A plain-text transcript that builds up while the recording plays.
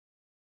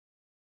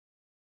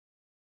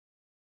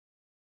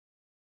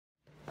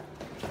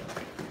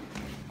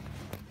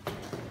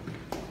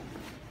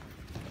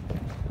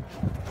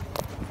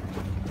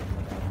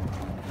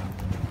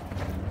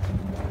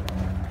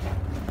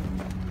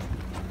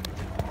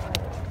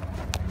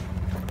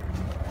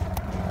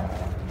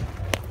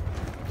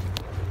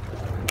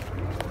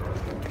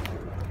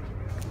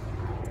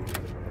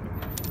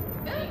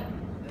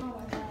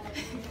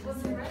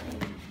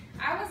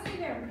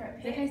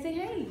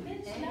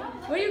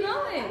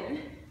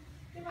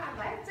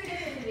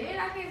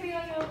can't be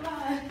on your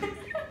vlog.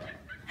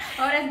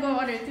 Oh, that's going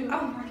on there too.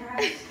 Oh my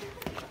gosh.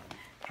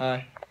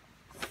 Hi.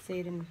 Say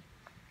it in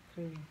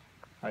Korean.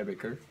 Hi,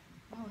 Baker.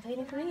 Oh, say it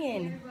in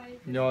Korean.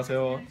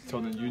 안녕하세요.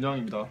 저는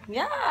윤영입니다.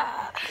 Yeah.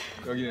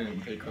 여기는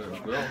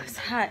베이커고요. It's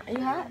hot. Are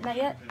you hot? Not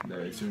yet?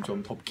 네, 지금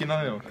좀 덥긴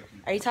하네요.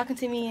 Are you talking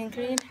to me in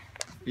Korean?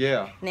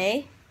 Yeah.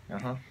 Nay?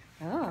 Uh-huh.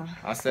 Oh.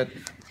 I said,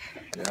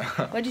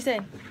 yeah. What'd you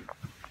say?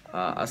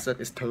 I said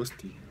it's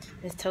toasty.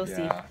 It's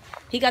toasty. Yeah.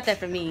 He got that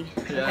from me.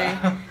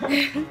 Yeah.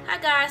 Okay. Hi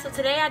guys, so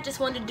today I just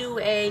wanted to do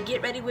a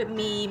get ready with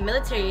me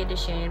military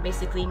edition.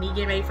 Basically me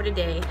getting ready for the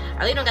day.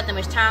 I really don't got that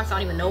much time, so I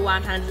don't even know why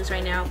I'm trying to do this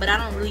right now. But I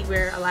don't really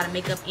wear a lot of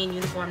makeup in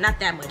uniform. Not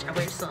that much. I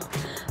wear some.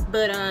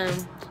 But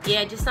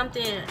yeah, just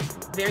something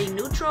very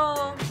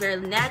neutral, very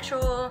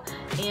natural,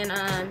 and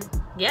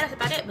yeah, that's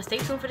about it. But stay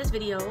tuned for this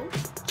video.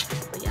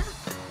 But yeah.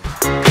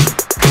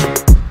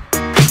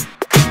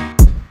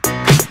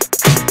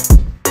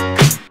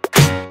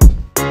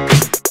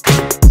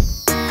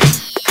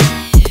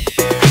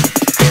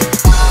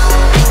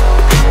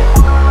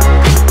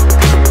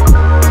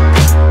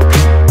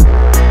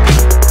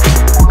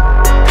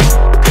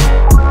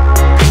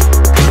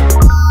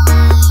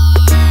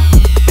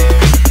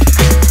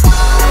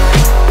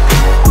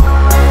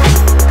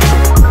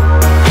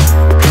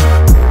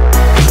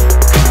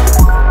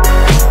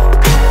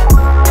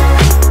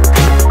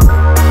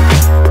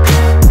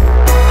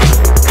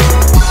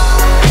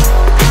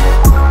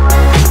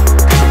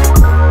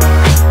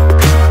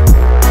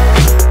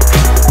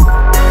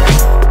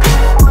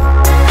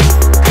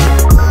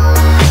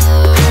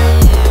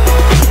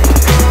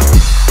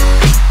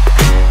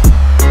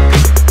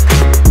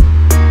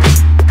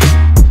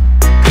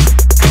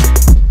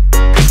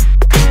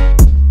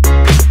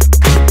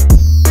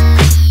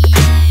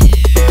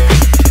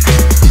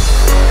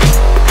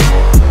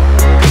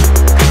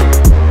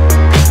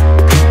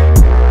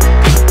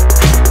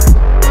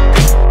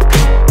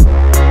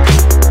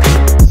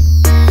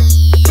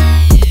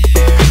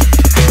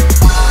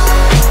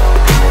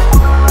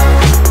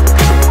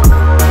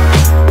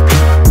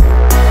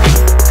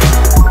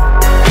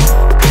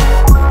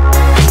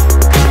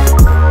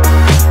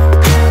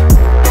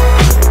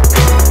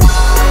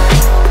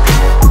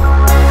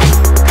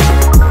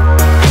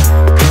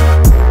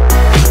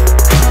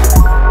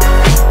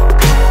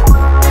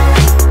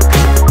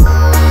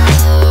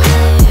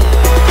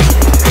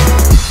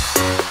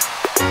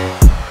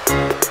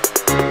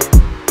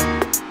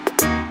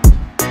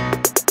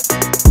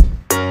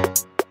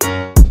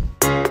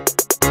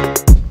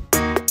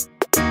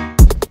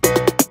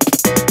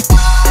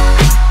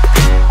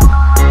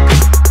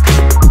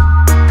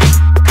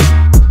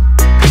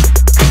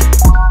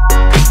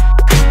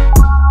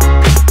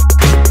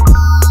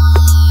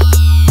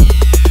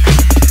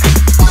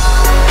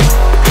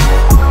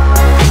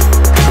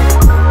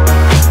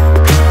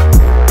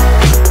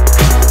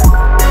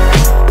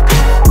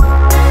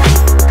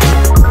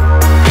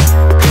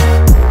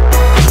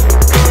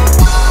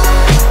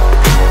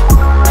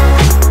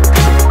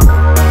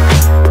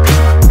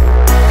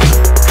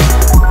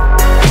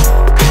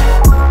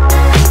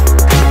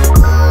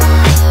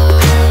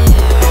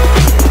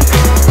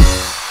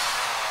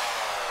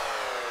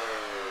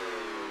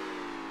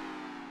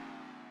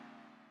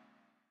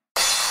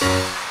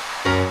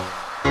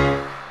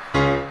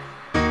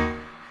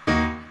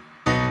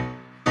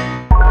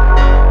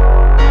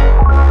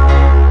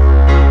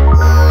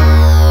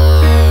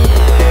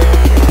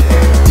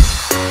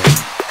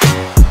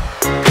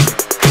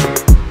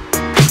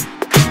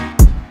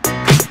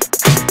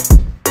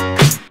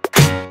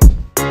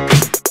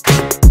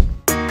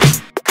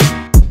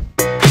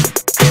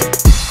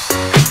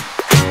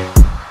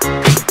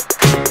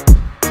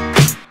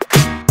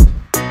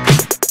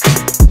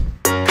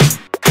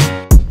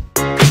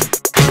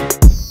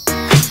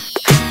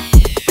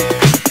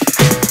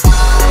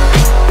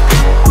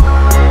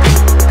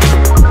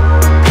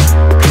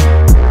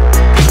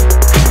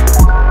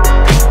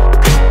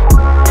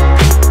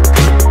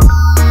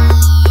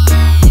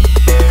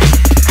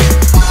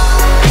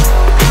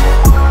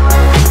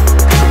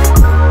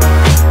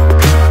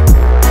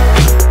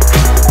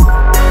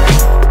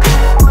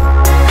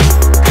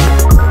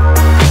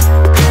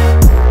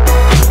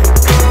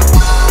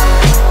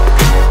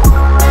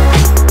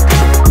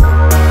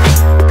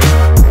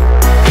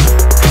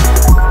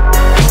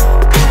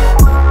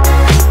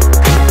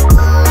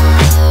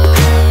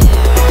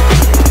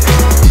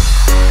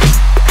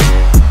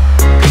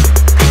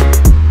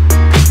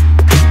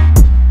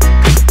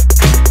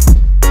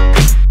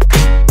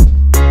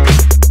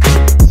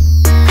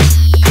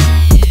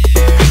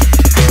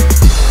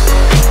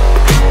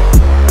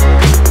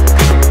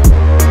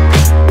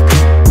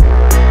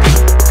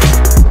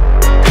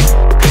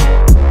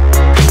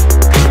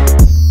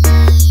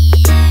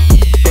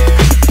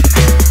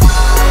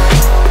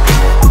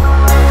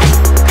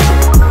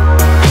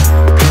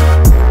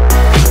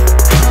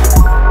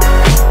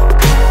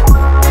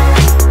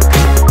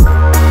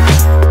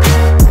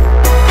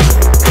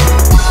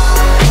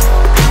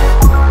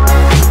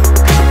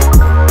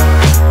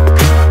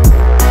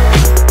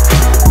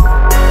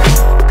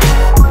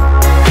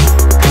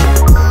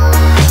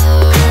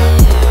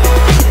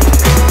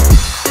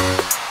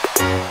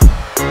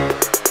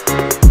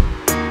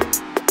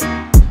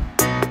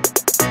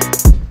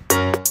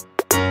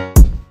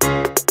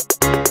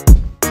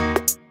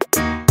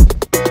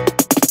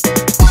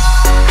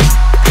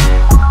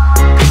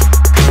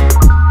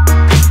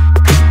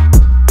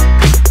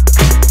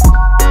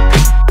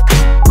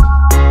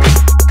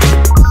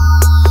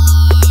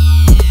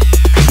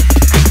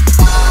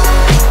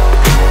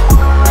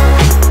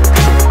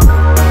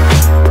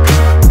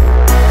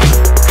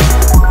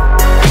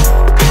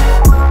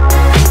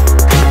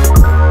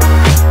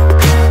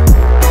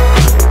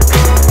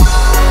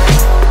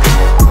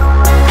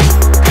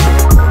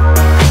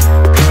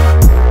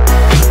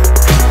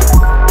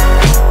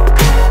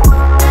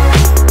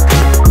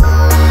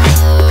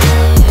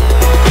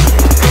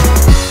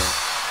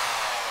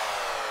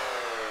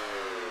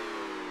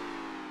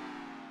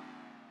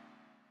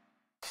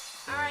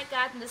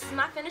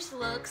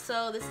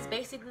 So this is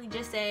basically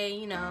just a,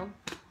 you know,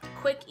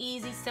 quick,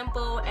 easy,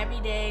 simple,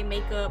 everyday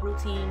makeup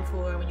routine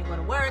for when you go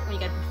to work, when you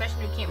got a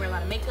professional, you can't wear a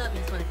lot of makeup, you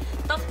just want to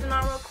throw something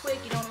on real quick,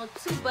 you don't look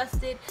too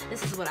busted.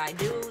 This is what I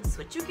do, this is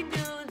what you can do.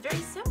 It's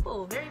very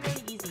simple, very,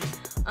 very easy.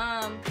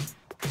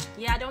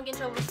 Yeah, I don't get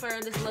in trouble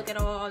for this look at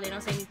all. They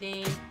don't say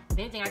anything. If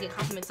anything, I get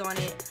compliments on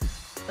it.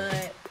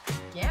 But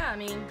yeah, I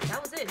mean, that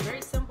was it.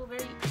 Very simple,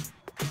 very.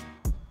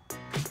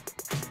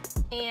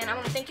 And I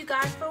want to thank you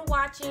guys for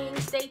watching.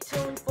 Stay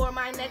tuned for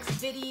my next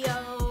video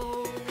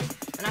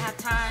when I have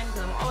time,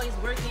 because I'm always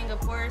working, of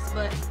course.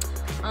 But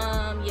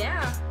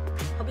yeah,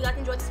 hope you guys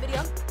enjoyed this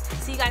video.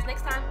 See you guys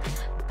next time.